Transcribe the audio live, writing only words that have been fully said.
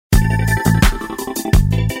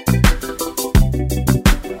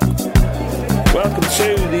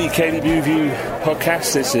KDB Review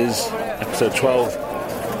podcast. This is episode 12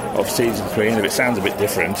 of season 3, and if it sounds a bit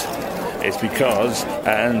different, it's because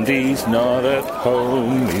Andy's not at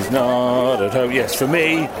home, he's not at home. Yes, for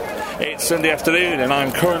me, it's Sunday afternoon, and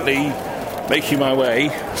I'm currently making my way,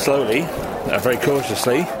 slowly, very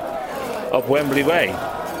cautiously, up Wembley Way,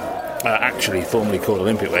 actually formerly called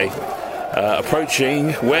Olympic Way,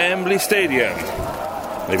 approaching Wembley Stadium.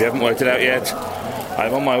 If you haven't worked it out yet,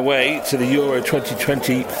 I'm on my way to the Euro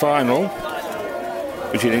 2020 final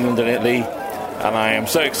between England and Italy, and I am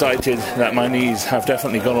so excited that my knees have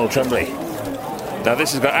definitely gone all trembly. Now,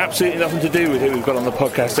 this has got absolutely nothing to do with who we've got on the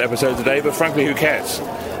podcast episode today, but frankly, who cares?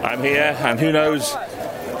 I'm here, and who knows,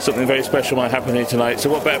 something very special might happen here tonight, so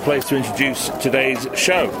what better place to introduce today's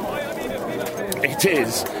show? It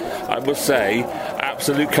is, I must say,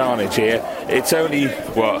 absolute carnage here. It's only,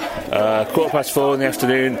 4:15 in the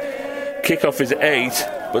afternoon. Kickoff is at 8,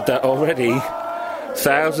 but there are already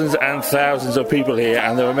thousands and thousands of people here,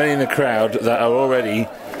 and there are many in the crowd that are already,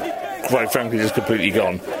 quite frankly, just completely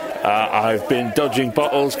gone. I've been dodging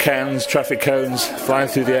bottles, cans, traffic cones, flying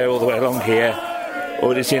through the air all the way along here.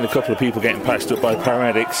 Already seen a couple of people getting patched up by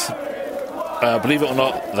paramedics. Believe it or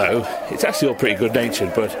not, though, it's actually all pretty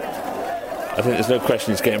good-natured, but I think there's no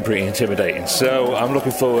question it's getting pretty intimidating. So I'm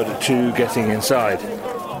looking forward to getting inside.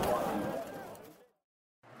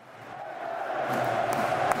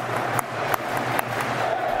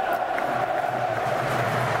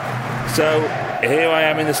 So here I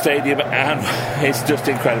am in the stadium, and it's just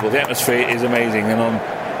incredible. The atmosphere is amazing, and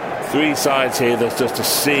on three sides here there's just a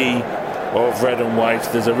sea of red and white.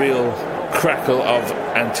 There's a real crackle of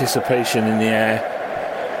anticipation in the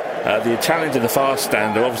air. The Italians in the far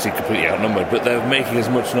stand are obviously completely outnumbered, but they're making as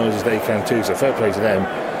much noise as they can too, so fair play to them.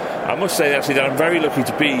 I must say actually that I'm very lucky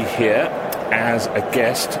to be here as a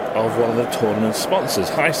guest of one of the tournament sponsors,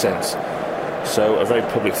 Hisense. So a very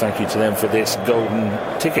public thank you to them for this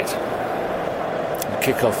golden ticket.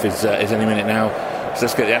 Kickoff is any minute now, so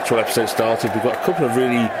let's get the actual episode started. We've got a couple of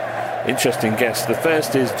really interesting guests. The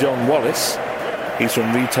first is John Wallace. He's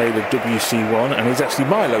from retailer WC1, and he's actually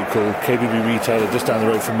my local KBB retailer just down the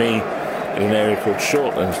road from me in an area called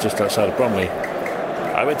Shortlands, just outside of Bromley.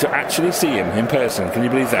 I went to actually see him in person, can you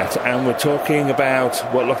believe that? And we're talking about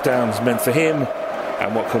what lockdown's meant for him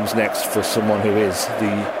and what comes next for someone who is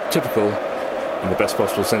the typical, in the best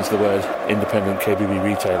possible sense of the word, independent KBB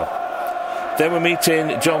retailer. Then we're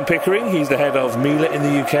meeting John Pickering. He's the head of Miele in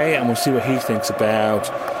the UK, and we'll see what he thinks about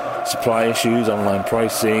supply issues, online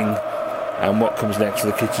pricing, and what comes next for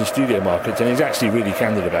the kitchen studio market. And he's actually really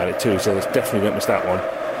candid about it too, so definitely don't miss that one.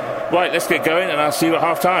 Right, let's get going, and I'll see you at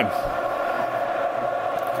half time.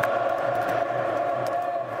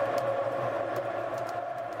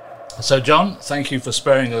 So, John, thank you for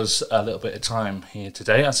sparing us a little bit of time here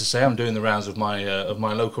today. As I say, I'm doing the rounds of my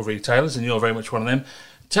local retailers, and you're very much one of them.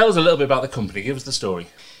 Tell us a little bit about the company. Give us the story.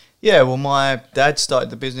 Yeah, well, my dad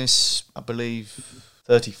started the business, I believe,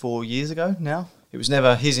 34 years ago now. It was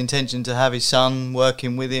never his intention to have his son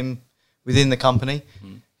working with him within the company.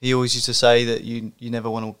 Mm. He always used to say that you never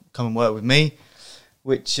want to come and work with me,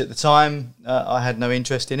 which at the time I had no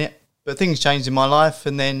interest in it. But things changed in my life,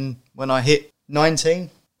 and then when I hit 19,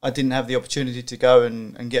 I didn't have the opportunity to go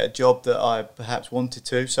and get a job that I perhaps wanted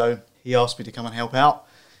to. So he asked me to come and help out,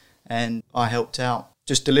 and I helped out.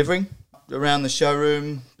 Just delivering around the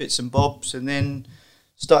showroom, bits and bobs, and then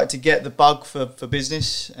started to get the bug for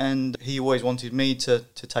business, and he always wanted me to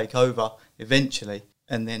take over eventually,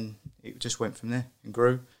 and then it just went from there and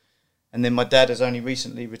grew. And then my dad has only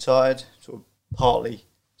recently retired, sort of partly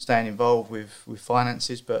staying involved with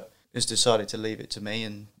finances, but has decided to leave it to me,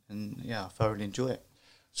 and yeah, I thoroughly enjoy it.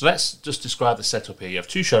 So let's just describe the setup here. You have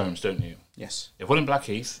two showrooms, don't you? Yes. You have one in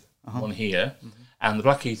Blackheath, one here, and the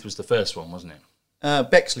Blackheath was the first one, wasn't it?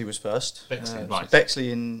 Bexley was first. Bexley, right. So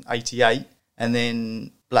Bexley in 88, and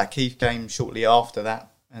then Blackheath came shortly after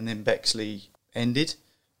that, and then Bexley ended.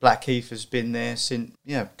 Blackheath has been there since,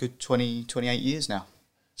 good 28 years now.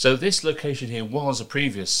 So this location here was a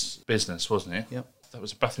previous business, wasn't it? Yep. That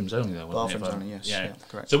was bathrooms only, though, wasn't it? Bathrooms only, yes. Yeah,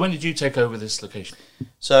 correct. So when did you take over this location?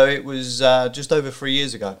 So it was just over 3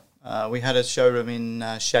 years ago. We had a showroom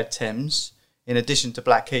in Shad Thames, in addition to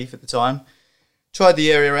Blackheath at the time. Tried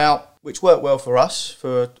the area out, which worked well for us,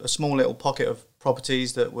 for a small little pocket of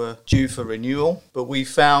properties that were due for renewal. But we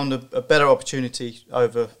found a better opportunity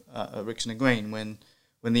over at Rixon and Green when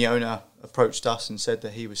the owner approached us and said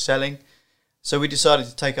that he was selling. So we decided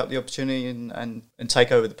to take up the opportunity and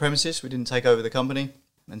take over the premises. We didn't take over the company.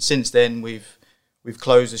 And since then, we've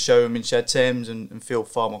closed the showroom in Shad Thames and feel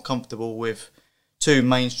far more comfortable with two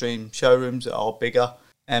mainstream showrooms that are bigger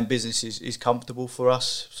and business is comfortable for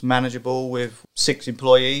us. It's manageable with 6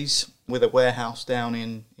 employees, with a warehouse down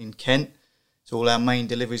in Kent. So all our main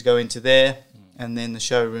deliveries go into there, and then the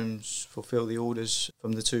showrooms fulfil the orders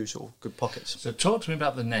from the 2 sort of good pockets. So talk to me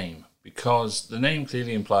about the name, because the name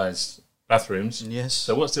clearly implies bathrooms. Yes.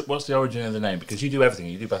 So what's the origin of the name? Because you do everything.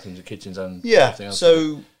 You do bathrooms and kitchens and everything else.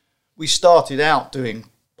 So we started out doing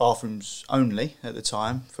bathrooms only at the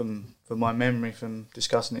time, from my memory from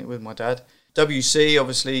discussing it with my dad. WC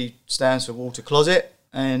obviously stands for water closet,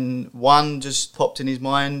 and one just popped in his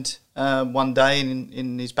mind one day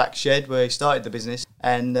in his back shed where he started the business,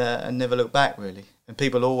 and never looked back really. And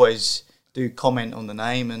people always do comment on the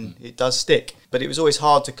name, and it does stick. But it was always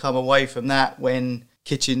hard to come away from that when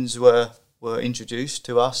kitchens were introduced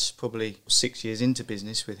to us, probably 6 years into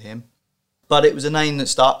business with him. But it was a name that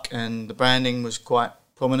stuck, and the branding was quite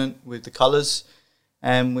prominent with the colours,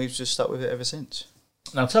 and we've just stuck with it ever since.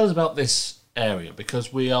 Now tell us about this area,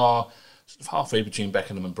 because we are sort of halfway between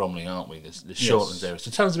Beckenham and Bromley, aren't we? This Shortlands area.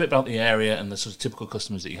 So tell us a bit about the area and the sort of typical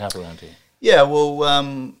customers that you have around here. Yeah,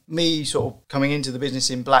 well, me sort of coming into the business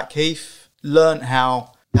in Blackheath, learnt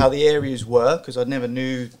how the areas were, because I never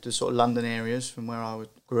knew the sort of London areas from where I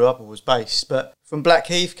grew up or was based. But from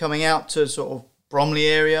Blackheath coming out to sort of Bromley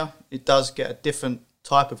area, it does get a different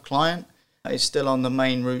type of client. It's still on the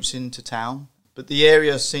main routes into town, but the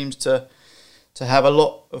area seems to have a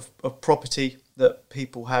lot of property that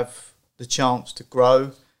people have the chance to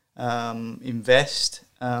grow, invest,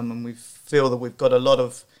 and we feel that we've got a lot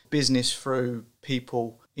of business through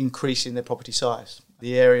people increasing their property size.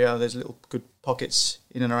 The area, there's little good pockets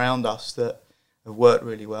in and around us that have worked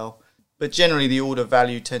really well, but generally the order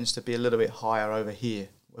value tends to be a little bit higher over here,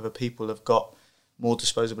 whether people have got more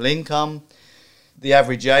disposable income. The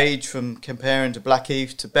average age from comparing to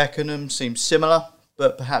Blackheath to Beckenham seems similar,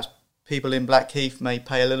 but perhaps people in Blackheath may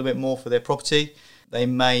pay a little bit more for their property. They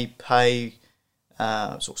may pay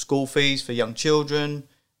sort of school fees for young children,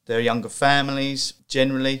 their younger families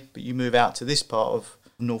generally, but you move out to this part of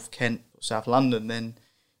North Kent, South London, then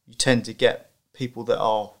you tend to get people that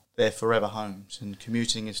are their forever homes, and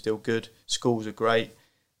commuting is still good, schools are great,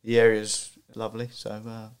 the area's lovely.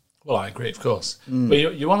 So, well, I agree, of course. But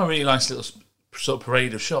you want a really nice little sort of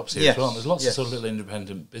parade of shops here as well. There's lots of sort of little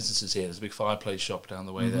independent businesses here. There's a big fireplace shop down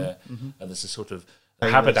the way there, and there's a sort of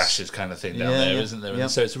haberdashers kind of thing down there, isn't there? And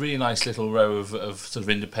so it's a really nice little row of sort of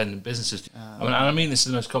independent businesses. I mean this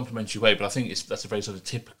in the most complimentary way, but I think that's a very sort of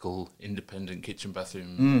typical independent kitchen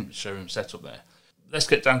bathroom showroom setup there. Let's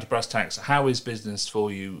get down to brass tacks. How is business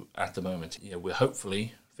for you at the moment? We're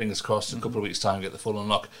hopefully, fingers crossed, in a couple of weeks' time get the full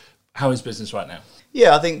unlock. How is business right now?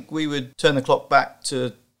 Yeah, I think we would turn the clock back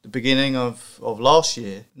to the beginning of last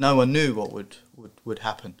year. No one knew what would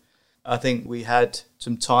happen. I think we had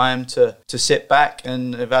some time to sit back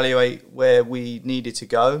and evaluate where we needed to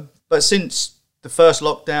go. But since the first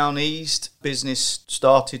lockdown eased, business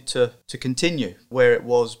started to continue where it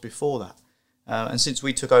was before that. And since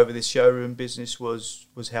we took over this showroom, business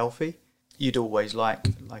was healthy. You'd always like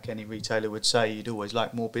any retailer would say, you'd always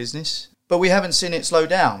like more business. But we haven't seen it slow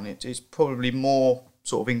down. It's probably more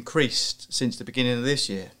sort of increased since the beginning of this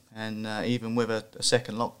year. And even with a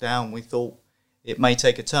second lockdown, we thought it may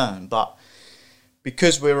take a turn. But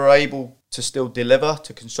because we were able to still deliver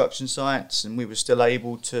to construction sites and we were still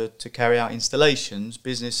able to carry out installations,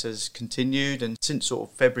 business has continued. And since sort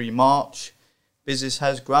of February, March, business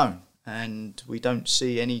has grown. And we don't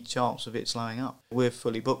see any chance of it slowing up. We're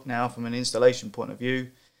fully booked now from an installation point of view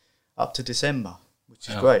up to December, which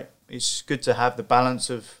is great. It's good to have the balance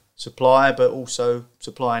of supply, but also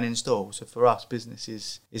supply and install. So for us, business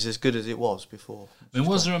is as good as it was before. I mean,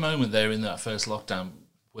 was there a moment there in that first lockdown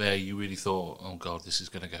where you really thought, oh God, this is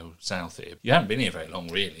going to go south here? You haven't been here very long,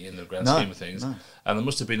 really, in the grand scheme of things. No. And there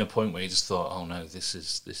must have been a point where you just thought, oh no, this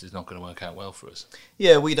is not going to work out well for us.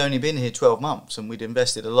 Yeah, we'd only been here 12 months and we'd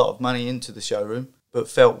invested a lot of money into the showroom, but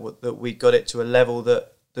felt that we got it to a level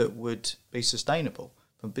that would be sustainable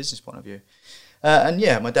from a business point of view. And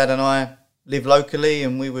yeah, my dad and I live locally,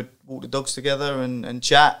 and we would walk the dogs together and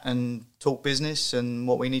chat and talk business and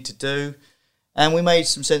what we need to do. And we made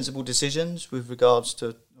some sensible decisions with regards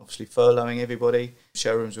to obviously furloughing everybody.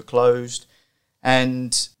 Showrooms were closed,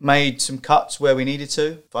 and made some cuts where we needed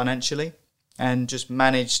to financially, and just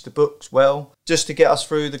managed the books well just to get us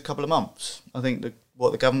through the couple of months. I think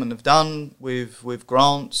what the government have done with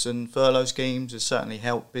grants and furlough schemes has certainly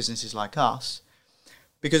helped businesses like us,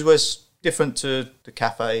 because we're different to the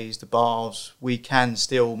cafes, the bars. We can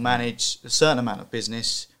still manage a certain amount of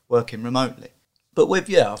business working remotely. But with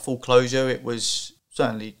a full closure, it was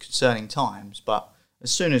certainly concerning times. But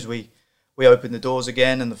as soon as we we opened the doors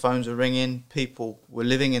again and the phones were ringing. People were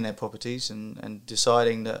living in their properties and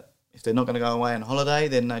deciding that if they're not going to go away on holiday,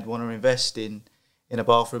 then they'd want to invest in a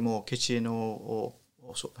bathroom or kitchen or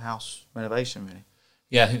sort of house renovation, really.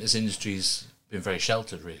 Yeah, I think this industry's been very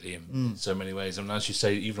sheltered, really, in so many ways. I mean, as you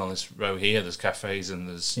say, even on this row here, there's cafes and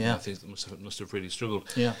there's things that must have really struggled.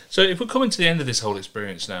 Yeah. So if we're coming to the end of this whole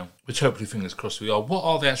experience now, which hopefully, fingers crossed, we are, what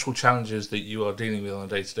are the actual challenges that you are dealing with on a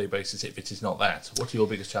day-to-day basis, if it is not that? What are your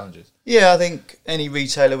biggest challenges? Yeah, I think any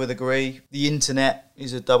retailer would agree. The internet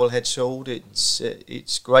is a double-edged sword.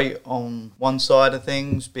 It's great on one side of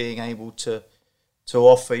things, being able to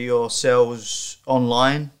offer your sales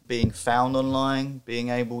online, being found online, being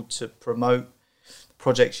able to promote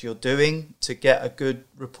projects you're doing to get a good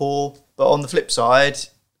rapport. But on the flip side,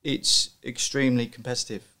 it's extremely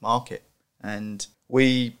competitive market, and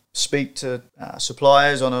we speak to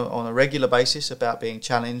suppliers on a regular basis about being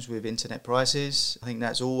challenged with internet prices. I think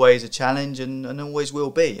that's always a challenge and always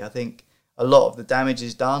will be. I think a lot of the damage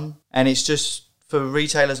is done, and it's just for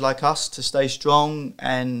retailers like us to stay strong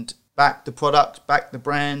and back the product, back the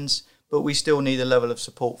brands, but we still need a level of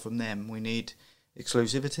support from them. We need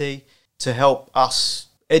exclusivity to help us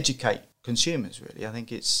educate consumers, really. I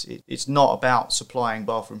think it's not about supplying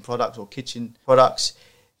bathroom products or kitchen products.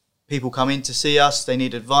 People come in to see us, they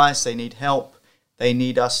need advice, they need help, they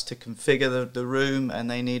need us to configure the room, and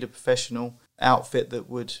they need a professional outfit that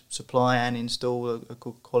would supply and install a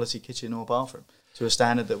good quality kitchen or bathroom to a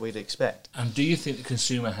standard that we'd expect. And do you think the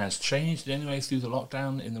consumer has changed in any way through the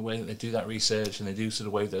lockdown in the way that they do that research and they do sort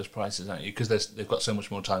of wave those prices at you? Because they've got so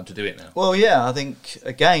much more time to do it now. Well, yeah, I think,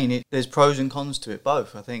 again, there's pros and cons to it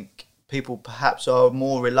both. I think people perhaps are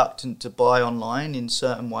more reluctant to buy online in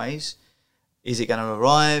certain ways. Is it going to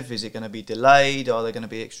arrive? Is it going to be delayed? Are there going to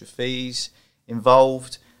be extra fees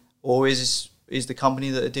involved? Or is the company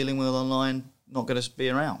that are dealing with online not going to be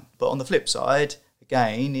around? But on the flip side,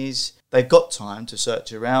 again, is they've got time to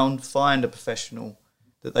search around, find a professional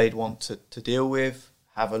that they'd want to deal with,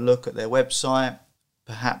 have a look at their website,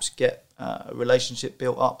 perhaps get a relationship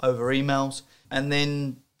built up over emails, and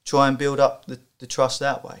then try and build up the trust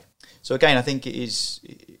that way. So again, I think it is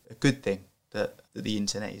a good thing that the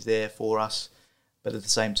internet is there for us, but at the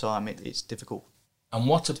same time, it's difficult. And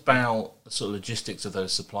what about the sort of logistics of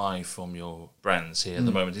those supply from your brands here at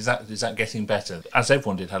the moment? Is that getting better? As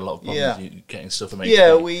everyone did, had a lot of problems getting stuff from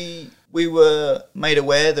Yeah, we were made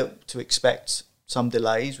aware that to expect some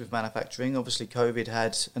delays with manufacturing. Obviously, COVID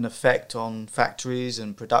had an effect on factories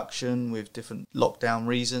and production with different lockdown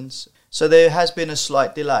reasons. So there has been a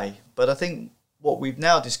slight delay. But I think what we've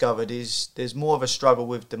now discovered is there's more of a struggle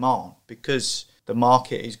with demand because the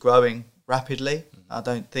market is growing rapidly. I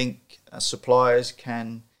don't think suppliers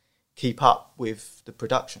can keep up with the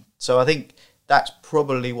production. So I think that's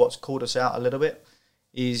probably what's caught us out a little bit,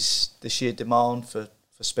 is the sheer demand for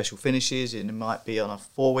special finishes. And it might be on a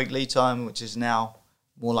 4-week lead time, which is now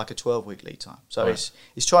more like a 12-week lead time. So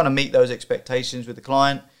it's trying to meet those expectations with the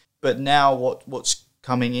client. But now what's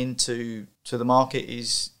coming into the market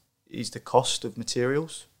is the cost of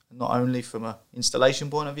materials, not only from an installation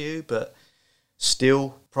point of view, but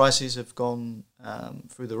steel prices have gone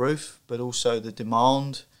through the roof, but also the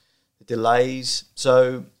demand, the delays.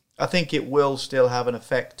 So I think it will still have an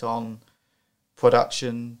effect on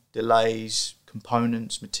production, delays,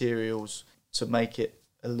 components, materials, to make it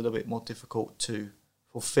a little bit more difficult to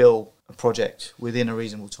fulfill a project within a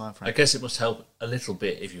reasonable time frame. I guess it must help a little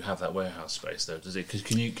bit if you have that warehouse space, though, does it? Because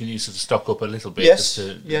can you sort of stock up a little bit? Yes,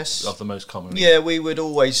 just of the most common? Yeah, we would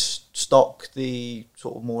always stock the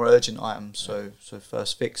sort of more urgent items, so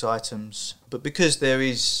first fix items. But because there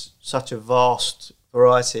is such a vast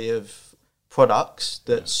variety of products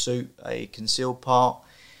that suit a concealed part,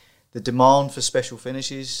 the demand for special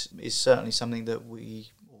finishes is certainly something that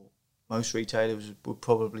most retailers would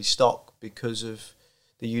probably stock because of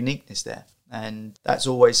the uniqueness there. And that's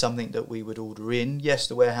always something that we would order in. Yes,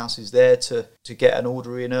 the warehouse is there to get an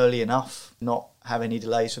order in early enough, not have any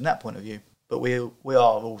delays from that point of view. But we are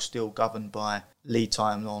all still governed by lead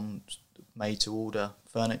time on made-to-order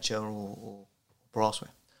furniture or brassware.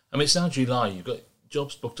 I mean, it's now July. You've got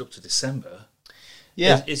jobs booked up to December.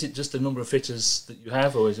 Yeah. Is it just the number of fitters that you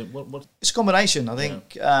have, or is it what? It's a combination. I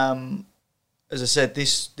think, as I said,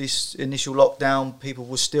 this initial lockdown, people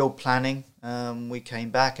were still planning. We came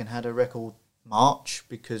back and had a record March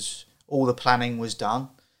because all the planning was done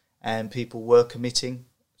and people were committing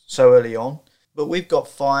so early on. But we've got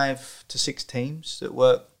 5 to 6 teams that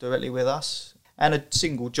work directly with us, and a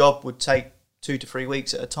single job would take 2 to 3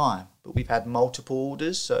 weeks at a time. But we've had multiple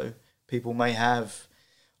orders, so people may have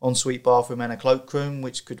ensuite bathroom and a cloakroom,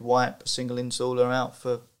 which could wipe a single installer out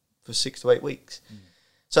for 6 to 8 weeks.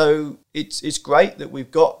 So it's great that we've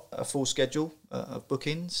got a full schedule of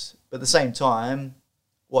bookings, but at the same time,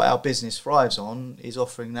 what our business thrives on is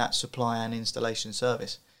offering that supply and installation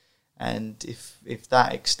service. And if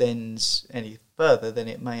that extends any further, then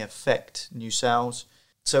it may affect new sales.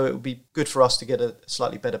 So it would be good for us to get a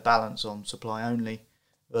slightly better balance on supply only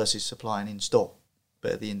versus supply and install.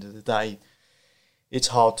 But at the end of the day, it's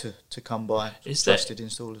hard to come by trusted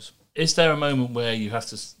installers. Is there a moment where you have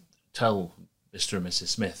to tell Mr. and Mrs.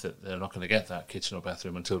 Smith that they're not going to get that kitchen or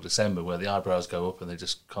bathroom until December, where the eyebrows go up and they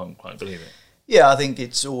just can't quite believe it? Yeah, I think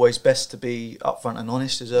it's always best to be upfront and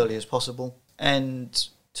honest as early as possible, and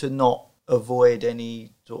to not avoid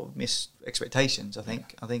any sort of mis-expectations. I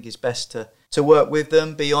think it's best to work with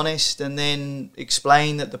them, be honest, and then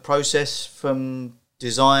explain that the process from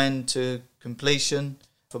design to completion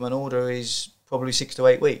from an order is probably 6 to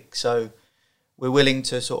 8 weeks. So we're willing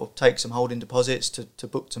to sort of take some holding deposits to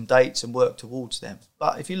book some dates and work towards them.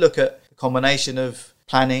 But if you look at the combination of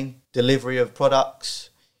planning, delivery of products,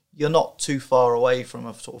 you're not too far away from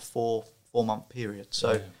a sort of four-month period.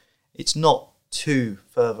 So it's not too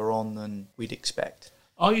further on than we'd expect.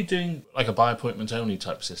 Are you doing like a by appointment only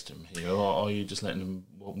type system here, or are you just letting them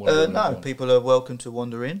wander in? No, people are welcome to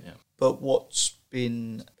wander in. Yeah. But what's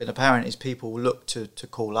been apparent is people look to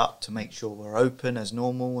call up to make sure we're open as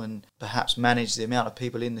normal and perhaps manage the amount of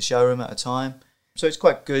people in the showroom at a time. So it's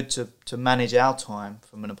quite good to manage our time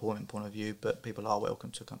from an appointment point of view, but people are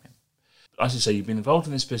welcome to come in. As you say, you've been involved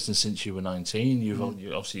in this business since you were 19. You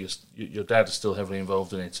obviously your dad is still heavily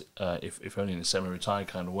involved in it, if only in a semi-retired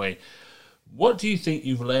kind of way. What do you think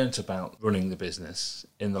you've learnt about running the business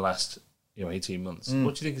in the last 18 months?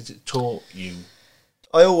 What do you think has it taught you?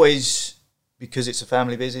 I always, because it's a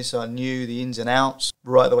family business, I knew the ins and outs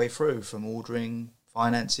right the way through, from ordering,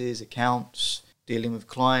 finances, accounts, dealing with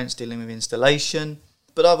clients, dealing with installation.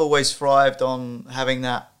 But I've always thrived on having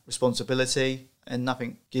that responsibility, and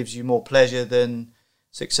nothing gives you more pleasure than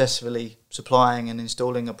successfully supplying and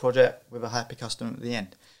installing a project with a happy customer at the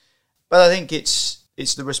end. But I think it's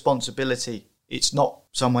the responsibility. It's not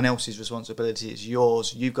someone else's responsibility, it's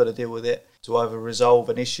yours. You've got to deal with it to either resolve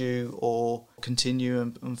an issue or continue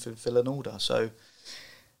and fulfill an order. So,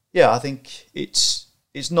 yeah, I think it's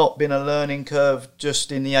not been a learning curve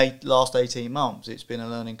just in the last 18 months. It's been a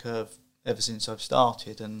learning curve ever since I've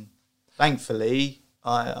started. And thankfully,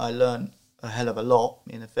 I learned a hell of a lot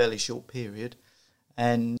in a fairly short period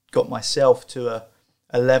and got myself to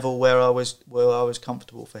a level where I was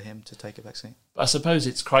comfortable for him to take a vaccine. I suppose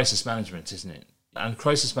it's crisis management, isn't it? And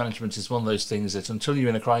crisis management is one of those things that until you're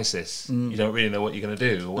in a crisis, you don't really know what you're going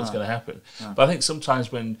to do or what's going to happen. No. But I think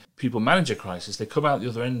sometimes when people manage a crisis, they come out the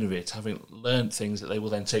other end of it having learned things that they will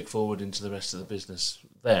then take forward into the rest of the business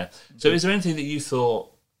there. So is there anything that you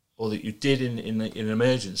thought or that you did in an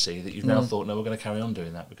emergency that you've now thought, no, we're going to carry on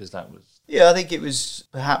doing that because that was... Yeah, I think it was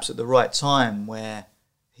perhaps at the right time where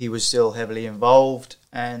he was still heavily involved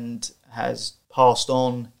and has passed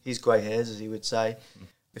on his grey hairs, as he would say.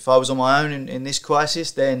 If I was on my own in this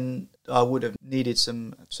crisis, then I would have needed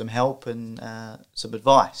some help and some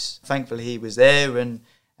advice. Thankfully, he was there,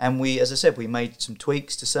 and we, as I said, we made some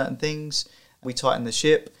tweaks to certain things. We tightened the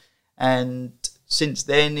ship, and since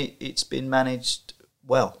then, it's been managed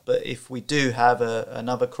well. But if we do have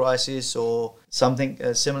another crisis or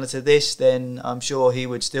something similar to this, then I'm sure he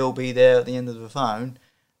would still be there at the end of the phone.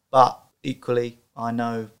 But equally, I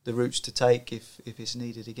know the routes to take if it's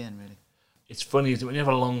needed again, really. It's funny when you have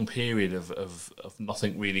a long period of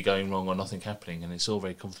nothing really going wrong or nothing happening, and it's all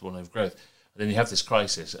very comfortable and over growth. And then you have this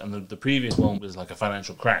crisis, and the previous one was like a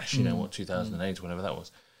financial crash, 2008 or whatever that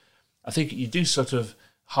was. I think you do sort of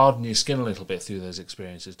harden your skin a little bit through those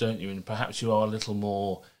experiences, don't you? And perhaps you are a little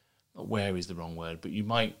more, not wary is the wrong word, but you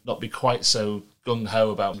might not be quite so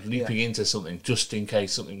gung-ho about leaping into something just in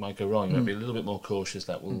case something might go wrong. You might be a little bit more cautious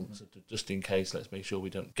that will, sort of, just in case, let's make sure we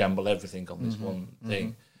don't gamble everything on this one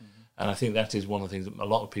thing. And I think that is one of the things that a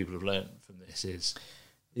lot of people have learned from this is...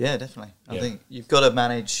 Yeah, definitely. I think you've got to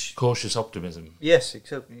manage... Cautious optimism. Yes,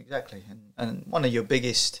 exactly. And one of your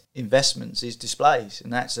biggest investments is displays,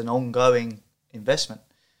 and that's an ongoing investment.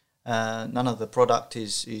 None of the product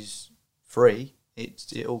is free.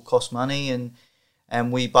 It all costs money,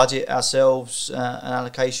 and we budget ourselves an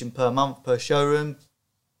allocation per month per showroom,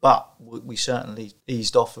 but we certainly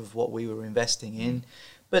eased off of what we were investing in.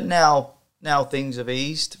 But now things have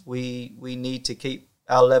eased. We need to keep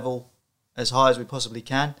our level as high as we possibly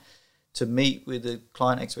can to meet with the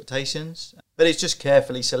client expectations. But it's just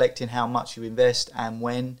carefully selecting how much you invest and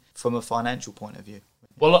when from a financial point of view.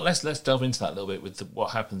 Well, let's delve into that a little bit with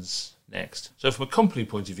what happens next. So from a company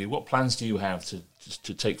point of view, what plans do you have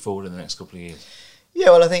to take forward in the next couple of years?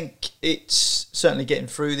 Yeah, well, I think it's certainly getting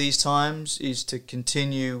through these times is to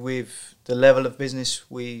continue with the level of business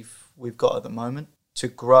we've got at the moment, to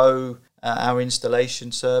grow our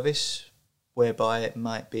installation service, whereby it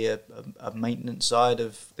might be a maintenance side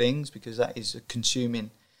of things, because that is a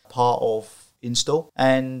consuming part of install,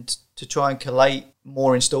 and to try and collate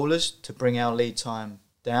more installers to bring our lead time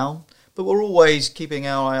down. But we're always keeping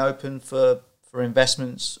our eye open for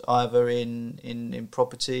investments either in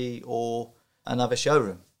property or another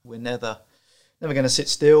showroom. We're never going to sit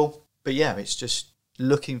still. But yeah, it's just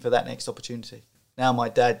looking for that next opportunity. Now my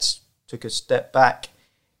dad's took a step back.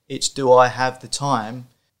 It's, do I have the time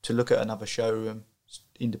to look at another showroom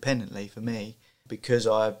independently for me, because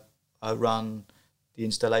I run the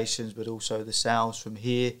installations but also the sales from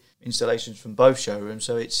here, installations from both showrooms.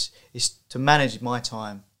 So it's to manage my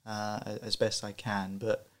time as best I can,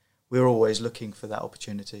 but we're always looking for that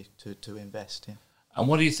opportunity to invest. Yeah. And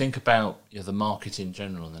what do you think about the market in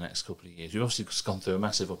general in the next couple of years? You've obviously just gone through a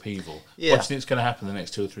massive upheaval. Yeah. What do you think is going to happen in the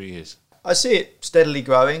next 2 or 3 years? I see it steadily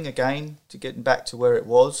growing again, to getting back to where it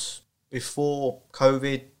was. Before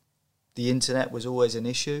COVID, the internet was always an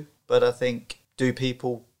issue, but I think, do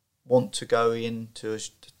people want to go into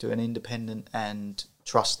to an independent and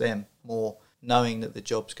trust them more, knowing that the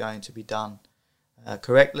job's going to be done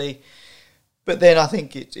correctly? But then I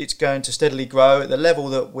think it's going to steadily grow at the level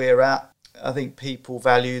that we're at. I think people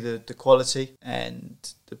value the quality and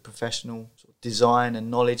the professional sort of design and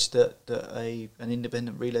knowledge that an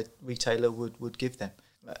independent retailer would give them.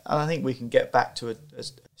 And I think we can get back to a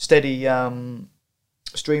steady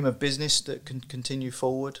stream of business that can continue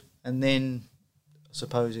forward. And then I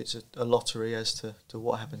suppose it's a lottery as to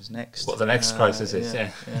what happens next. What the next crisis is,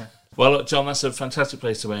 yeah. Well, look, John, that's a fantastic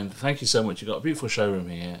place to end. Thank you so much. You've got a beautiful showroom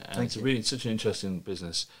here, and it's really such an interesting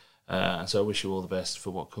business. And so I wish you all the best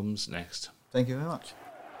for what comes next. Thank you very much.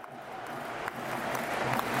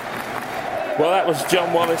 Well, that was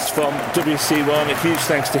John Wallace from WC1. A huge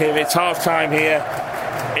thanks to him. It's half-time here.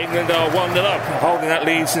 England are 1-0 up, holding that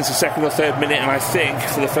lead since the second or third minute, and I think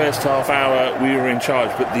for the first half hour we were in charge,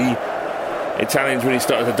 but the Italians really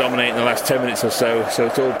started to dominate in the last 10 minutes or so it's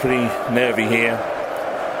all pretty nervy here.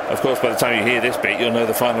 Of course, by the time you hear this bit, you'll know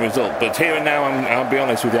the final result. But here and now, I'll be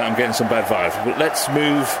honest with you, I'm getting some bad vibes. But let's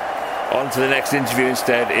move on to the next interview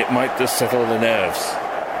instead. It might just settle the nerves.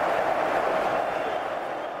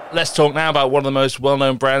 Let's talk now about one of the most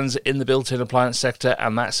well-known brands in the built-in appliance sector,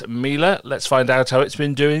 and that's Miele. Let's find out how it's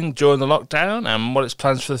been doing during the lockdown and what its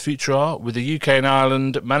plans for the future are with the UK and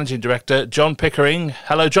Ireland Managing Director, John Pickering.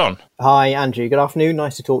 Hello, John. Hi, Andrew. Good afternoon.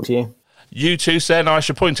 Nice to talk to you. You too, sir. Now, I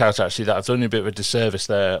should point out, actually, that I've done you a bit of a disservice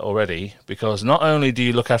there already, because not only do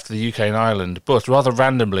you look after the UK and Ireland, but rather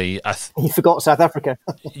randomly... You forgot South Africa.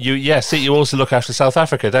 You also look after South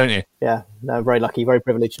Africa, don't you? Yeah, no, very lucky, very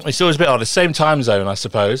privileged. It's always a bit odd. It's the same time zone, I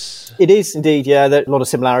suppose. It is, indeed, yeah. There are a lot of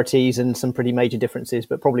similarities and some pretty major differences,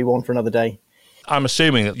 but probably one for another day. I'm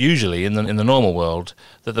assuming that usually in the normal world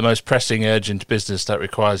that the most pressing, urgent business that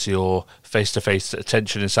requires your face-to-face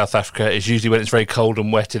attention in South Africa is usually when it's very cold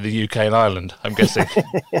and wet in the UK and Ireland, I'm guessing.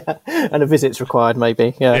 Yeah, and a visit's required,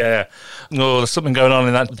 maybe. Yeah. Oh, there's something going on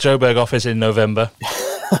in that Joburg office in November.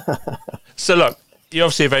 So look, you're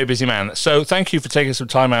obviously a very busy man. So thank you for taking some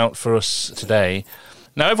time out for us today.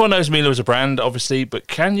 Now, everyone knows Miele as a brand, obviously, but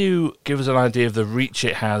can you give us an idea of the reach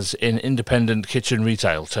it has in independent kitchen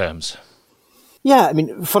retail terms? Yeah, I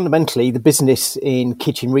mean, fundamentally, the business in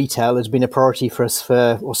kitchen retail has been a priority for us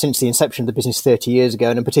since the inception of the business 30 years ago,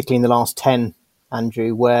 and particularly in the last 10,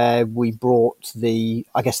 Andrew, where we brought the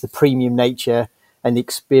premium nature and the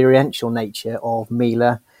experiential nature of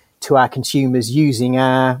Miele to our consumers using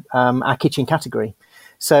our kitchen category.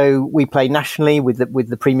 So we play nationally with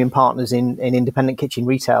the premium partners in independent kitchen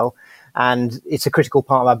retail, and it's a critical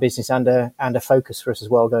part of our business and a focus for us as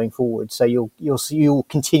well going forward. So you'll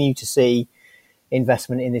continue to see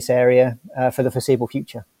investment in this area for the foreseeable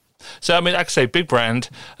future. So, I mean, like I say, big brand,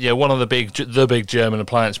 one of the big German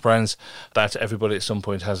appliance brands that everybody at some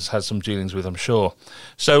point has had some dealings with, I'm sure.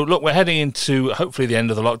 So, look, we're heading into hopefully the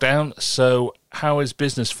end of the lockdown. So, how is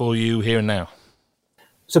business for you here and now?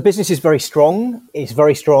 So, business is very strong. It's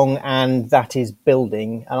very strong, and that is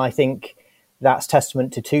building. And I think that's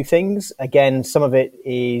testament to two things. Again, some of it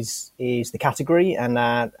is the category and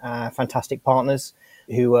our fantastic partners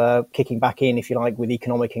who are kicking back in, if you like, with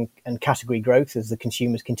economic and category growth as the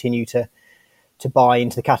consumers continue to buy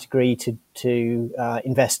into the category, to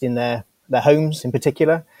invest in their homes in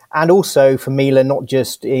particular. And also for Miele, not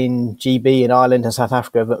just in GB in Ireland and South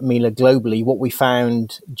Africa, but Miele globally, what we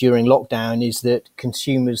found during lockdown is that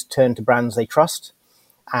consumers turn to brands they trust.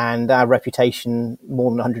 And our reputation, more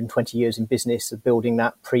than 120 years in business, of building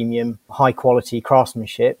that premium, high-quality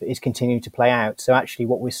craftsmanship is continuing to play out. So actually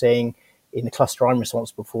what we're seeing in the cluster I'm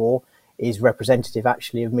responsible for is representative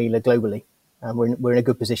actually of Miele globally. And we're in a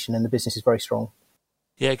good position and the business is very strong.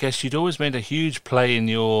 Yeah, I guess you'd always made a huge play in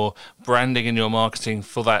your branding and your marketing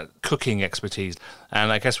for that cooking expertise.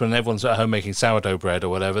 And I guess when everyone's at home making sourdough bread or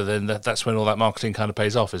whatever, then that's when all that marketing kind of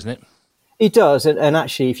pays off, isn't it? It does. And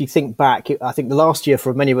actually, if you think back, I think the last year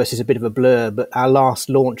for many of us is a bit of a blur, but our last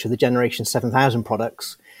launch of the Generation 7000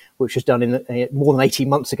 products, which was done in more than 18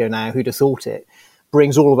 months ago now, who'd have thought it,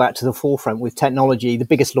 brings all of that to the forefront with technology, the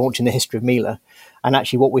biggest launch in the history of Miele. And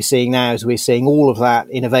actually what we're seeing now is we're seeing all of that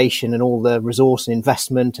innovation and all the resource and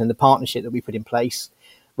investment and the partnership that we put in place,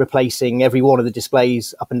 replacing every one of the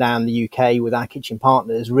displays up and down the UK with our kitchen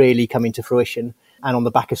partners, really coming to fruition, and on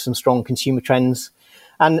the back of some strong consumer trends.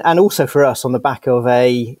 And also for us, on the back of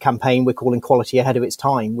a campaign we're calling Quality Ahead of Its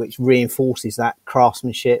Time, which reinforces that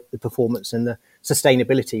craftsmanship, the performance and the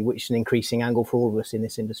sustainability, which is an increasing angle for all of us in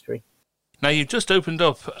this industry. Now, you've just opened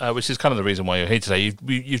up, which is kind of the reason why you're here today,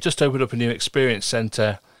 you've just opened up a new experience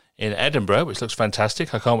centre in Edinburgh, which looks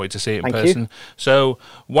fantastic. I can't wait to see it in person. So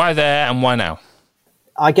why there and why now?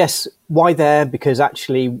 I guess why there, because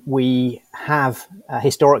actually we have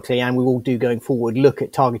historically, and we will do going forward, look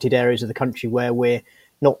at targeted areas of the country where we're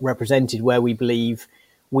not represented, where we believe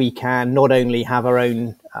we can not only have our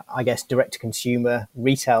own, I guess, direct-to-consumer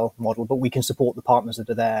retail model, but we can support the partners that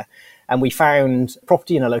are there. And we found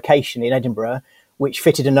property in a location in Edinburgh which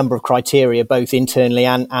fitted a number of criteria, both internally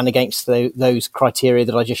and against those criteria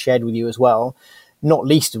that I just shared with you as well, not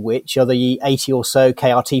least of which are the 80 or so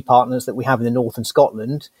KRT partners that we have in the north and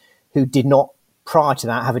Scotland who did not, prior to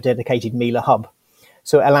that, have a dedicated Miele hub.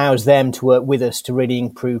 So it allows them to work with us to really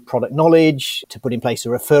improve product knowledge, to put in place a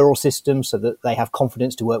referral system so that they have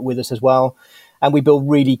confidence to work with us as well. And we build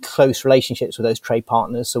really close relationships with those trade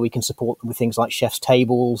partners so we can support them with things like chef's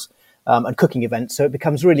tables and cooking events. So it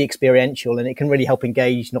becomes really experiential and it can really help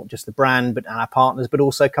engage not just the brand, but our partners, but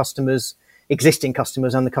also customers, existing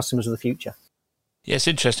customers and the customers of the future. Yeah, it's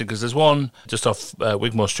interesting because there's one just off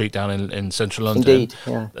Wigmore Street down in central London. Indeed,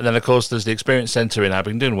 yeah. And then, of course, there's the Experience Centre in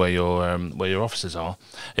Abingdon where your offices are.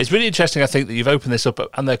 It's really interesting, I think, that you've opened this up,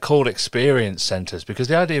 and they're called Experience Centres because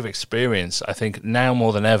the idea of experience, I think, now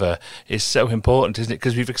more than ever is so important, isn't it?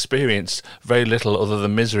 Because we've experienced very little other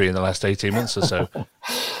than misery in the last 18 months or so.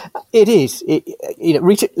 It is.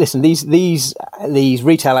 Listen, these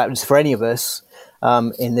retail outlets for any of us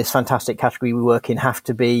in this fantastic category we work in have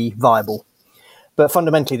to be viable. But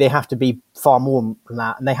fundamentally, they have to be far more than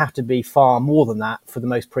that. And they have to be far more than that for the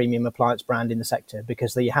most premium appliance brand in the sector,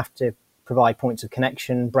 because they have to provide points of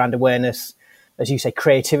connection, brand awareness, as you say,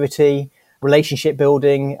 creativity, relationship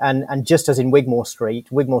building. And just as in Wigmore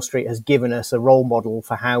Street has given us a role model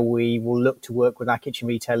for how we will look to work with our kitchen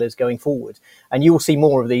retailers going forward. And you will see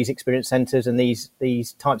more of these experience centres and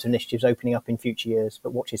these types of initiatives opening up in future years.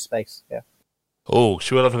 But watch this space, yeah. Oh,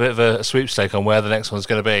 should we have a bit of a sweepstake on where the next one's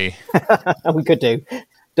going to be? We could do.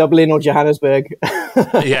 Dublin or Johannesburg.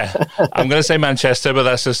 Yeah, I'm going to say Manchester, but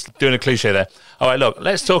that's just doing a cliche there. All right, look,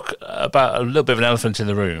 let's talk about a little bit of an elephant in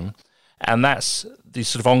the room, and that's the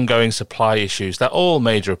sort of ongoing supply issues that all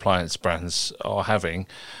major appliance brands are having.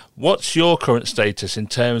 What's your current status in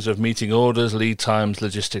terms of meeting orders, lead times,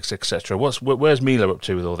 logistics, etc.? Where's Miele up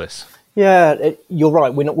to with all this? Yeah, you're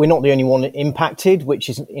right. We're not the only one impacted, which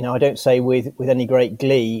is, I don't say with any great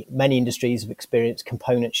glee. Many industries have experienced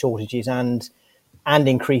component shortages and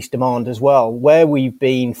increased demand as well. Where we've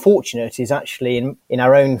been fortunate is actually in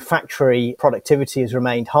our own factory, productivity has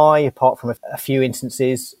remained high, apart from a few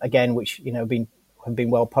instances, again, which have been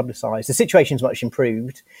well publicised. The situation's much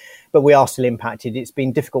improved, but we are still impacted. It's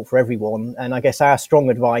been difficult for everyone. And I guess our strong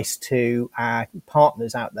advice to our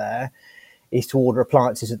partners out there is to order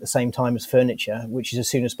appliances at the same time as furniture, which is as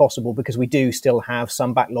soon as possible, because we do still have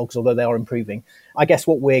some backlogs, although they are improving. I guess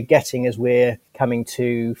what we're getting as we're coming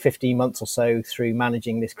to 15 months or so through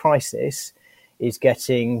managing this crisis is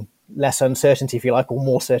getting less uncertainty, if you like, or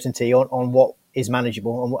more certainty on what is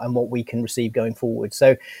manageable and what we can receive going forward.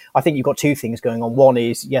 So I think you've got two things going on. One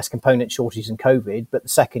is, yes, component shortages and COVID, but the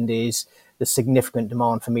second is the significant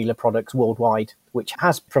demand for Miele products worldwide, which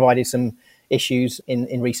has provided some issues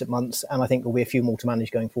in recent months, and I think there'll be a few more to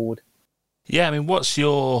manage going forward. Yeah, I mean, what's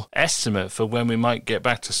your estimate for when we might get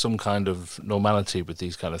back to some kind of normality with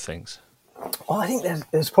these kind of things? Well, I think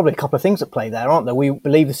there's probably a couple of things at play there, aren't there? We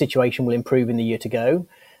believe the situation will improve in the year to go,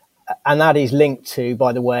 and that is linked to,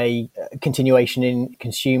 by the way, continuation in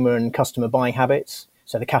consumer and customer buying habits,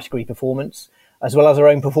 so the category performance, as well as our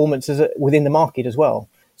own performances within the market as well.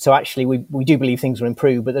 So actually, we do believe things will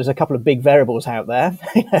improve, but there's a couple of big variables out there,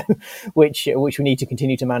 which we need to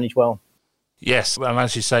continue to manage well. Yes, and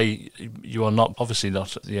as you say, you are obviously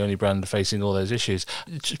not the only brand facing all those issues.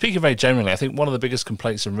 Speaking very generally, I think one of the biggest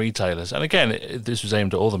complaints from retailers, and again, this was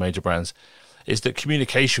aimed at all the major brands, is that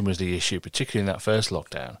communication was the issue, particularly in that first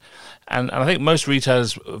lockdown. And I think most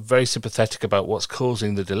retailers are very sympathetic about what's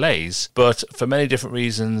causing the delays, but for many different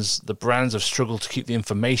reasons, the brands have struggled to keep the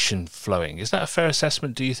information flowing. Is that a fair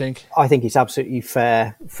assessment, do you think? I think it's absolutely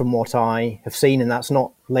fair from what I have seen, and that's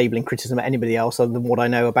not labelling criticism at anybody else other than what I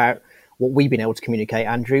know about what we've been able to communicate,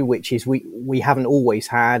 Andrew, which is we haven't always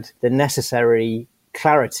had the necessary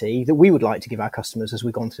clarity that we would like to give our customers as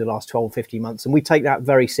we've gone through the last 12, 15 months. And we take that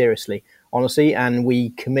very seriously, honestly, and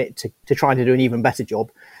we commit to trying to do an even better job.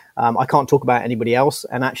 I can't talk about anybody else.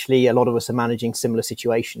 And actually, a lot of us are managing similar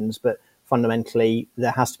situations, but fundamentally,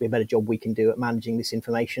 there has to be a better job we can do at managing this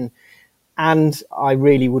information. And I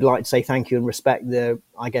really would like to say thank you and respect the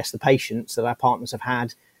patience that our partners have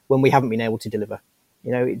had when we haven't been able to deliver.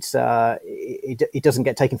 You know, it doesn't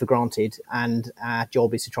get taken for granted, and our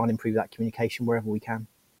job is to try and improve that communication wherever we can.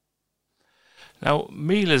 Now,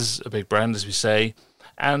 Miele's a big brand, as we say,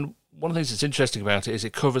 and one of the things that's interesting about it is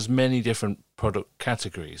it covers many different product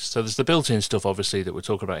categories. So there's the built-in stuff, obviously, that we're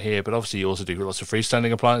talking about here, but obviously you also do lots of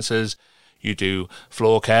freestanding appliances, you do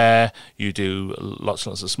floor care, you do lots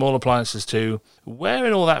and lots of small appliances too. Where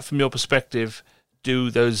in all that, from your perspective, do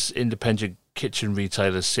those independent kitchen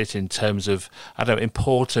retailers sit in terms of, I don't know,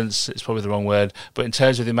 importance, it's probably the wrong word, but in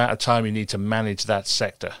terms of the amount of time you need to manage that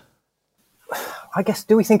sector? I guess,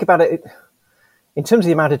 do we think about it in terms of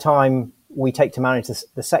the amount of time we take to manage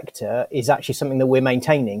the sector is actually something that we're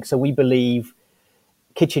maintaining. So we believe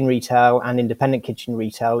kitchen retail and independent kitchen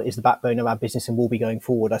retail is the backbone of our business and will be going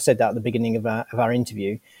forward. I said that at the beginning of our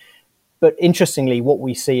interview. But interestingly, what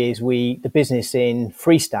we see is the business in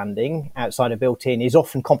freestanding outside of built-in is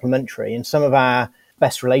often complementary. And some of our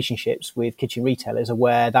best relationships with kitchen retailers are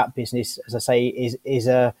where that business, as I say, is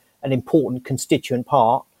an important constituent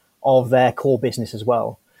part of their core business as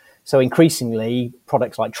well. So increasingly,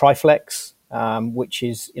 products like Triflex, which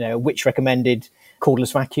is a Which recommended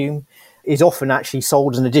cordless vacuum, is often actually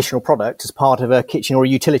sold as an additional product as part of a kitchen or a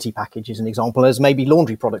utility package, as an example, as maybe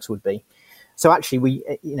laundry products would be. So actually,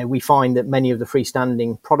 we find that many of the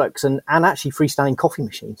freestanding products and actually freestanding coffee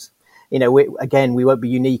machines, we won't be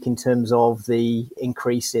unique in terms of the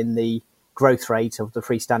increase in the growth rate of the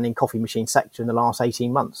freestanding coffee machine sector in the last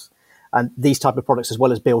 18 months. And these type of products, as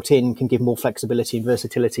well as built-in, can give more flexibility and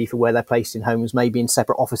versatility for where they're placed in homes, maybe in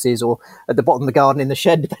separate offices or at the bottom of the garden in the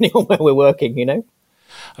shed, depending on where we're working, I mean,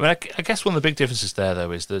 I guess one of the big differences there,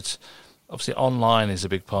 though, is that obviously online is a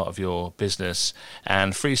big part of your business,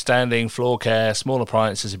 and freestanding, floor care, small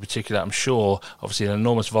appliances in particular, I'm sure, obviously an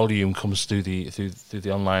enormous volume comes through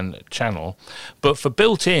the online channel. But for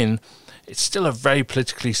built-in, it's still a very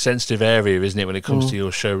politically sensitive area, isn't it, when it comes to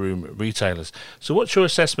your showroom retailers? So what's your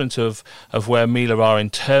assessment of where Miele are in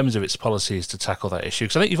terms of its policies to tackle that issue?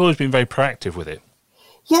 Because I think you've always been very proactive with it.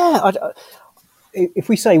 Yeah, if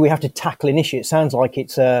we say we have to tackle an issue, it sounds like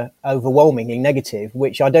it's overwhelmingly negative,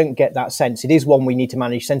 which I don't get that sense. It is one we need to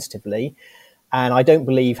manage sensitively. And I don't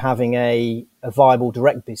believe having a viable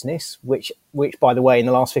direct business, which, by the way, in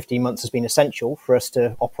the last 15 months has been essential for us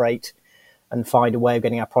to operate and find a way of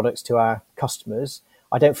getting our products to our customers.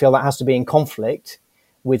 I don't feel that has to be in conflict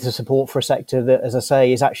with the support for a sector that, as I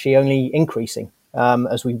say, is actually only increasing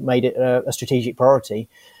as we've made it a strategic priority.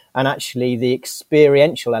 And actually the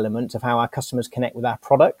experiential element of how our customers connect with our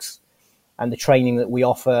products and the training that we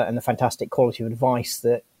offer and the fantastic quality of advice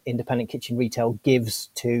that independent kitchen retail gives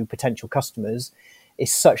to potential customers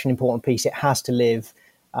is such an important piece. It has to live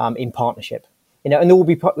in partnership. And there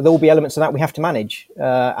will be elements of that we have to manage,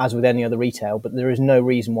 as with any other retail, but there is no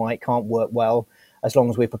reason why it can't work well as long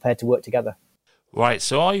as we're prepared to work together. Right.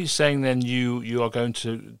 So are you saying then you are going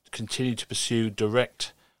to continue to pursue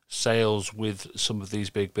direct sales with some of these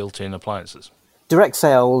big built-in appliances? Direct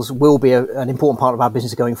sales will be an important part of our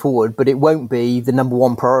business going forward, but it won't be the number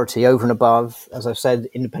one priority over and above, as I've said,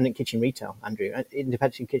 independent kitchen retail, Andrew.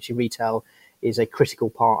 Independent kitchen retail is a critical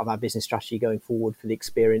part of our business strategy going forward for the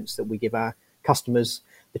experience that we give our customers,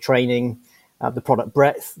 the training, the product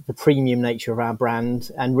breadth, the premium nature of our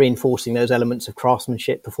brand, and reinforcing those elements of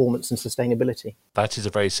craftsmanship, performance and sustainability. That is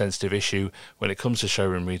a very sensitive issue when it comes to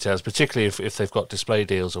showroom retailers, particularly if they've got display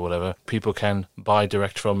deals or whatever. People can buy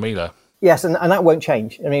direct from Miele. Yes, and that won't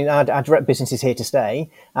change. I mean, our direct business is here to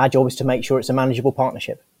stay. Our job is to make sure it's a manageable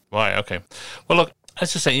partnership. Right, okay. Well, look,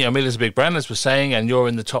 as I say, Miele's a big brand, as we're saying, and you're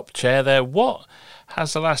in the top chair there. What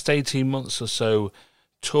has the last 18 months or so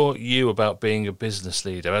taught you about being a business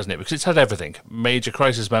leader, hasn't it? Because it's had everything: major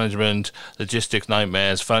crisis management, logistic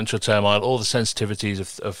nightmares, financial turmoil, all the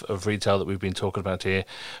sensitivities of retail that we've been talking about here.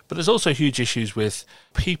 But there's also huge issues with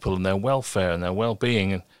people and their welfare and their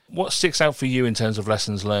well-being. And what sticks out for you in terms of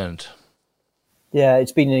lessons learned? Yeah,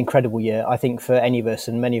 it's been an incredible year, I think, for any of us,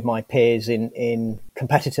 and many of my peers in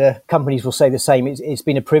competitor companies will say the same. It's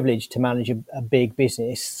been a privilege to manage a big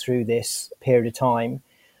business through this period of time.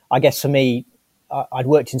 I guess for me, I'd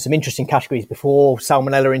worked in some interesting categories before: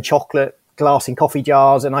 salmonella in chocolate, glass in coffee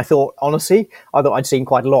jars, and I thought I'd seen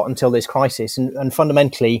quite a lot until this crisis. And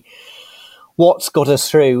fundamentally, what's got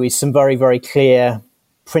us through is some very, very clear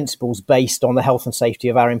principles based on the health and safety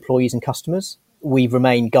of our employees and customers. We've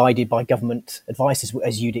remained guided by government advice,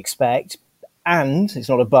 as you'd expect. And it's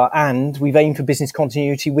not a but, and we've aimed for business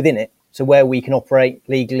continuity within it. So where we can operate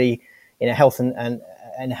legally in a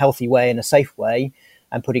healthy way, in a safe way,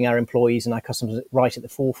 and putting our employees and our customers right at the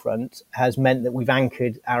forefront has meant that we've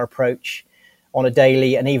anchored our approach on a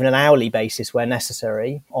daily and even an hourly basis where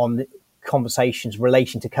necessary on the conversations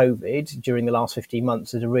relating to COVID during the last 15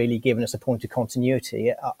 months that have really given us a point of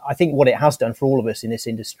continuity. I think what it has done for all of us in this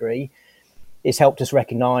industry is helped us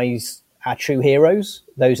recognise our true heroes,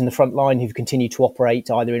 those in the front line who've continued to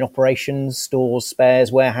operate either in operations, stores,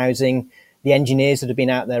 spares, warehousing, the engineers that have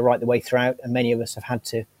been out there right the way throughout, and many of us have had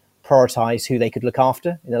to prioritise who they could look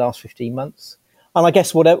after in the last 15 months. And I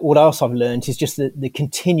guess what else I've learned is just the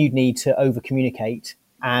continued need to over-communicate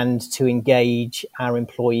and to engage our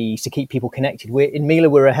employees, to keep people connected. In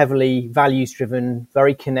Miele, we're a heavily values-driven,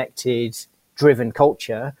 very connected, driven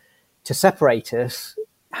culture. To separate us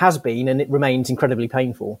has been, and it remains, incredibly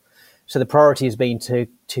painful. So the priority has been to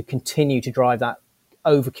continue to drive that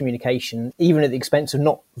over communication, even at the expense of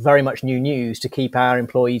not very much new news, to keep our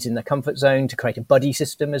employees in their comfort zone, to create a buddy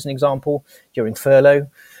system, as an example, during furlough,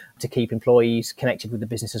 to keep employees connected with the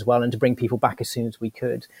business as well, and to bring people back as soon as we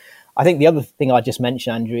could. I think the other thing I just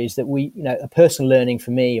mentioned, Andrew, is that a personal learning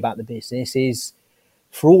for me about the business is,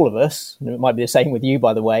 for all of us, and it might be the same with you,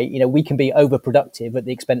 by the way, we can be overproductive at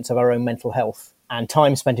the expense of our own mental health. And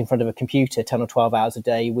time spent in front of a computer 10 or 12 hours a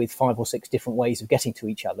day with 5 or 6 different ways of getting to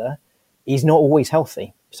each other is not always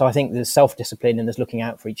healthy. So I think there's self-discipline and there's looking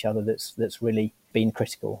out for each other that's really been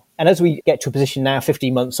critical. And as we get to a position now,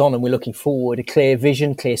 15 months on, and we're looking forward, a clear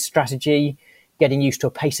vision, clear strategy, getting used to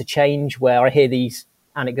a pace of change where I hear these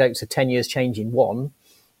anecdotes of 10 years change in one.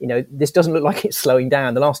 This doesn't look like it's slowing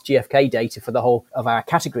down. The last GfK data for the whole of our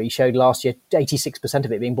category showed last year 86%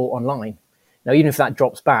 of it being bought online. Now, even if that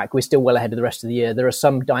drops back, we're still well ahead of the rest of the year. There are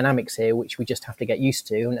some dynamics here which we just have to get used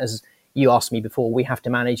to. And as you asked me before, we have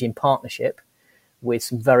to manage in partnership with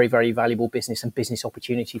some very, very valuable business and business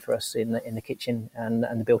opportunity for us in the kitchen and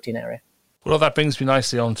the built-in area. Well, that brings me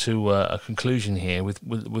nicely on to a conclusion here with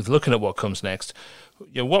looking at what comes next.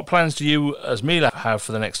 What plans do you as Miele have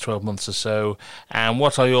for the next 12 months or so, and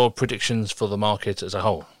what are your predictions for the market as a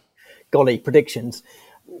whole? Golly, predictions.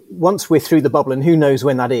 Once we're through the bubble, and who knows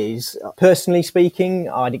when that is, personally speaking,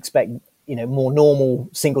 I'd expect more normal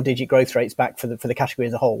single-digit growth rates back for the category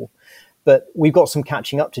as a whole. But we've got some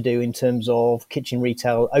catching up to do in terms of kitchen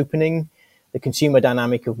retail opening, the consumer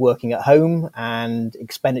dynamic of working at home, and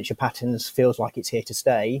expenditure patterns feels like it's here to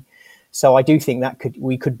stay. So I do think that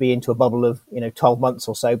we could be into a bubble of 12 months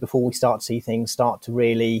or so before we start to see things start to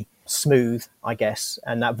really smooth, I guess,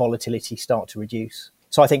 and that volatility start to reduce.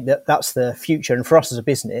 So I think that's the future. And for us as a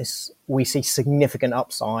business, we see significant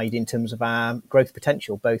upside in terms of our growth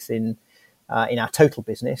potential, both in our total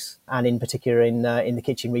business and in particular in the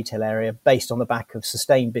kitchen retail area, based on the back of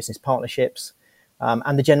sustained business partnerships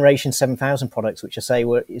and the Generation 7000 products, which I say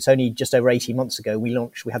it's only just over 18 months ago we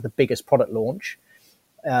had the biggest product launch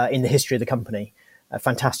in the history of the company.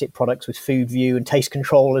 Fantastic products with food view and taste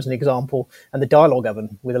control, as an example, and the dialogue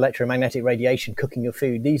oven with electromagnetic radiation cooking your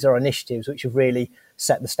food. These are initiatives which have really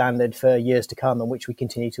set the standard for years to come, and which we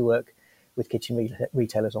continue to work with kitchen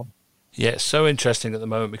retailers on. Yeah, it's so interesting at the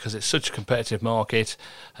moment because it's such a competitive market,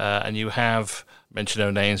 and you have, mentioned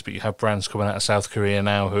no names, but you have brands coming out of South Korea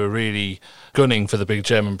now who are really gunning for the big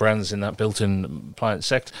German brands in that built-in appliance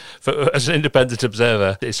sector. As an independent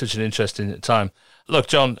observer, it's such an interesting time. Look,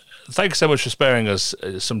 John, thanks so much for sparing us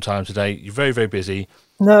some time today. You're very, very busy.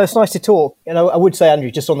 No, it's nice to talk. I would say,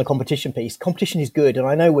 Andrew, just on the competition piece, competition is good. And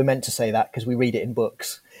I know we're meant to say that because we read it in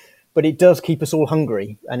books, but it does keep us all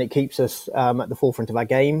hungry and it keeps us at the forefront of our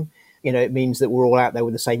game. It means that we're all out there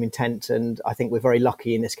with the same intent. And I think we're very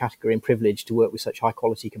lucky in this category and privileged to work with such high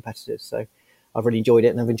quality competitors. So I've really enjoyed it,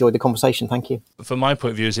 and I've enjoyed the conversation. Thank you. From my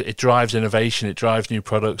point of view, is it drives innovation, it drives new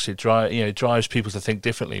products, it drives people to think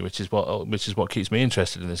differently, which is what keeps me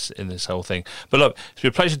interested in this whole thing. But look, it's been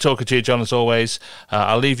a pleasure talking to you, John, as always.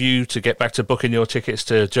 I'll leave you to get back to booking your tickets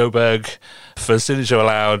to Joburg for Silly Show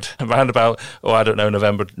Aloud around about,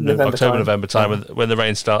 November time when the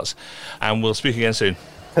rain starts, and we'll speak again soon.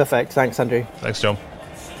 Perfect. Thanks, Andrew. Thanks, John.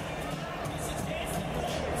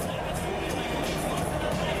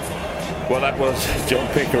 Well, that was John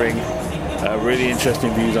Pickering. Really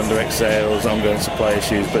interesting views on direct sales, ongoing supply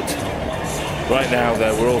issues. But right now,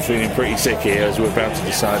 though, we're all feeling pretty sick here as we're about to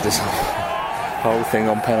decide this whole thing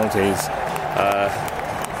on penalties.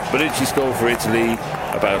 Bonucci scored for Italy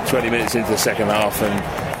about 20 minutes into the second half, and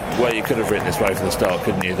well, you could have written this right from the start,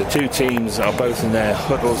 couldn't you? The two teams are both in their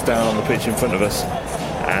huddles down on the pitch in front of us,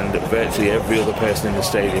 and virtually every other person in the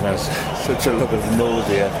stadium has such a look of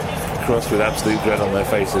nausea crossed with absolute dread on their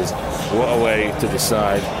faces. What a way to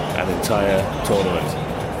decide an entire tournament.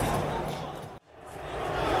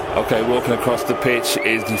 Okay, walking across the pitch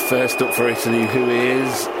is the first up for Italy, who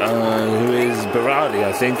is Berardi,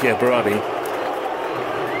 I think. Yeah, Berardi.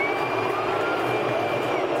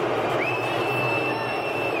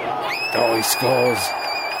 Oh, he scores.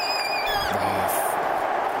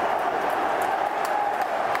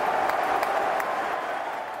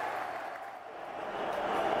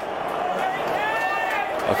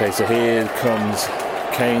 Okay, so here comes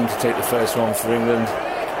Kane to take the first one for England.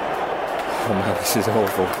 Oh man, this is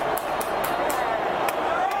awful.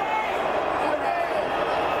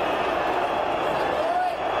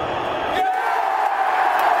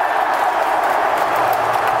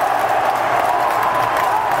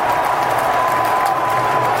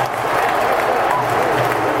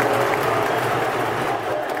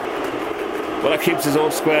 Well, that keeps us all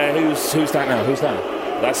square. Who's that now? Who's that?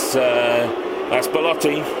 That's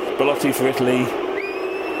Belotti. Belotti for Italy.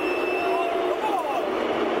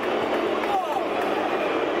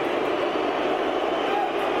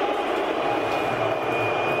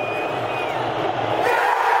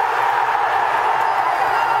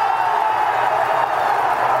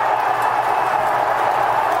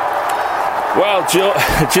 Well,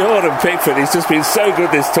 Jordan Pickford, he's just been so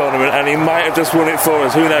good this tournament, and he might have just won it for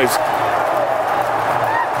us. Who knows?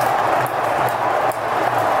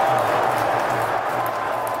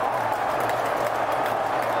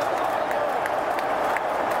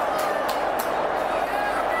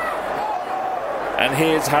 And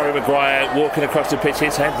here's Harry Maguire walking across the pitch.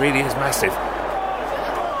 His head really is massive.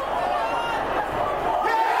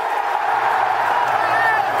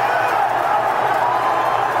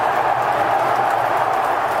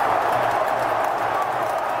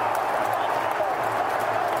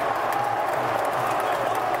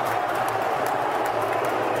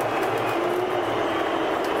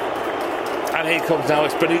 And here comes now,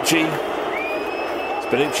 it's Bonucci. It's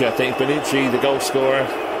Bonucci, I think. Bonucci, the goal scorer.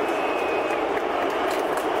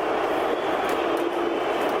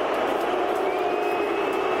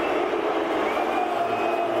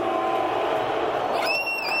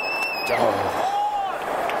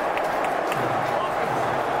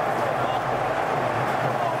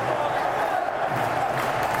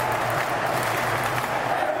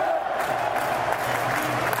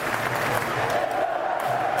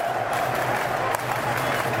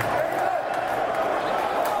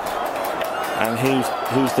 And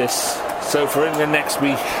who's this? So for England next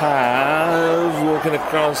we have, walking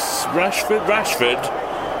across, Rashford.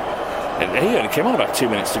 And he only came on about 2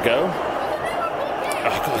 minutes to go.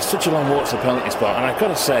 Oh God, it's such a long walk to the penalty spot, and I've got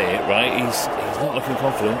to say it, right, he's not looking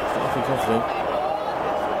confident.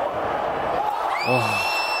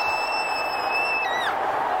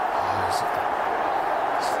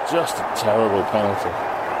 It's just a terrible penalty.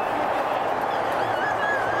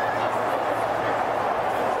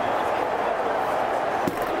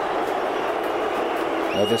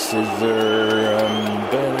 This is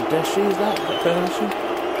Bernardeschi, is that Bernardeschi?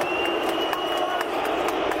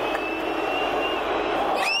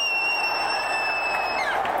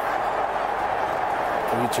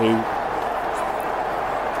 Two.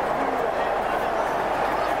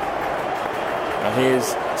 Now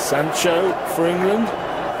here's Sancho for England.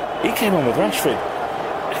 He came on with Rashford.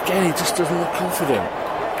 Again, he just doesn't look confident.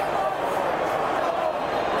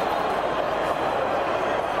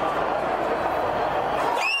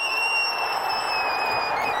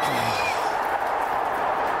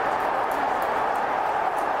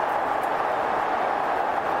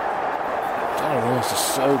 This is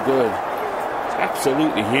so good. It's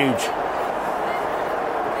absolutely huge.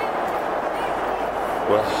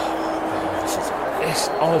 Well, this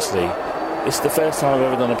honestly, this is the first time I've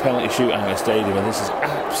ever done a penalty shootout in a stadium, and this is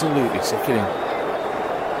absolutely sickening.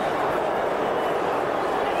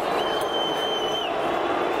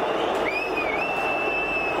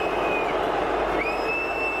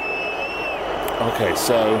 Okay,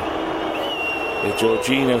 so if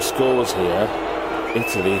Jorginho scores here,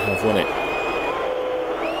 Italy have won it.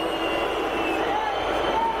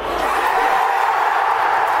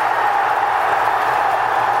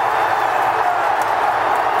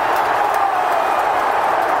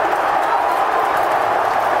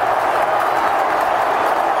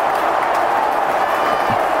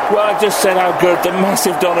 Well, I just said how good the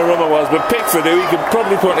massive Donnarumma was, but Pickford, who he could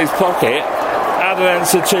probably put in his pocket, had an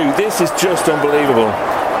answer too. This is just unbelievable.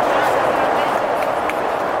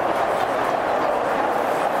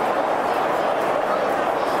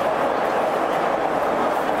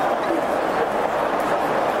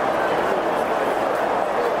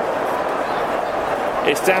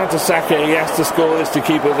 It's down to Saka. He has to score this to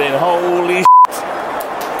keep us in. Holy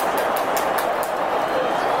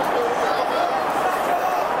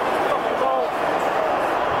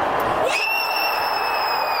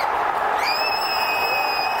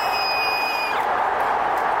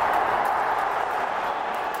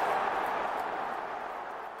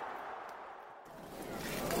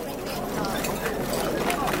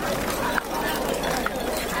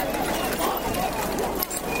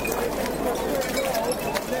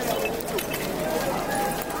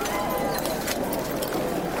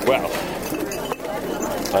well,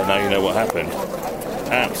 I know you know what happened.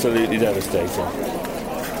 Absolutely devastating.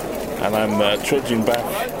 And I'm trudging back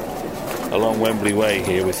along Wembley Way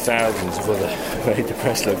here with thousands of other very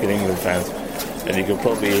depressed looking England fans, and you can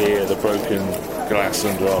probably hear the broken glass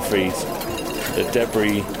under our feet, the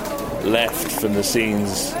debris left from the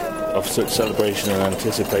scenes of such celebration and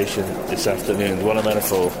anticipation this afternoon. What a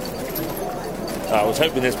metaphor. I was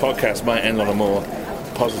hoping this podcast might end on a more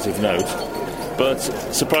positive note, but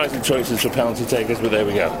surprising choices for penalty takers, but there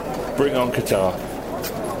we go. Bring on Qatar.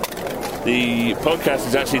 The podcast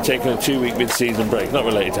is actually taking a 2-week mid-season break, not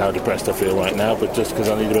related to how depressed I feel right now, but just because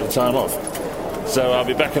I need a bit of time off. So I'll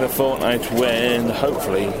be back in a fortnight when,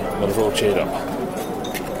 hopefully, we'll have all cheered up.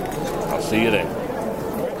 I'll see you then.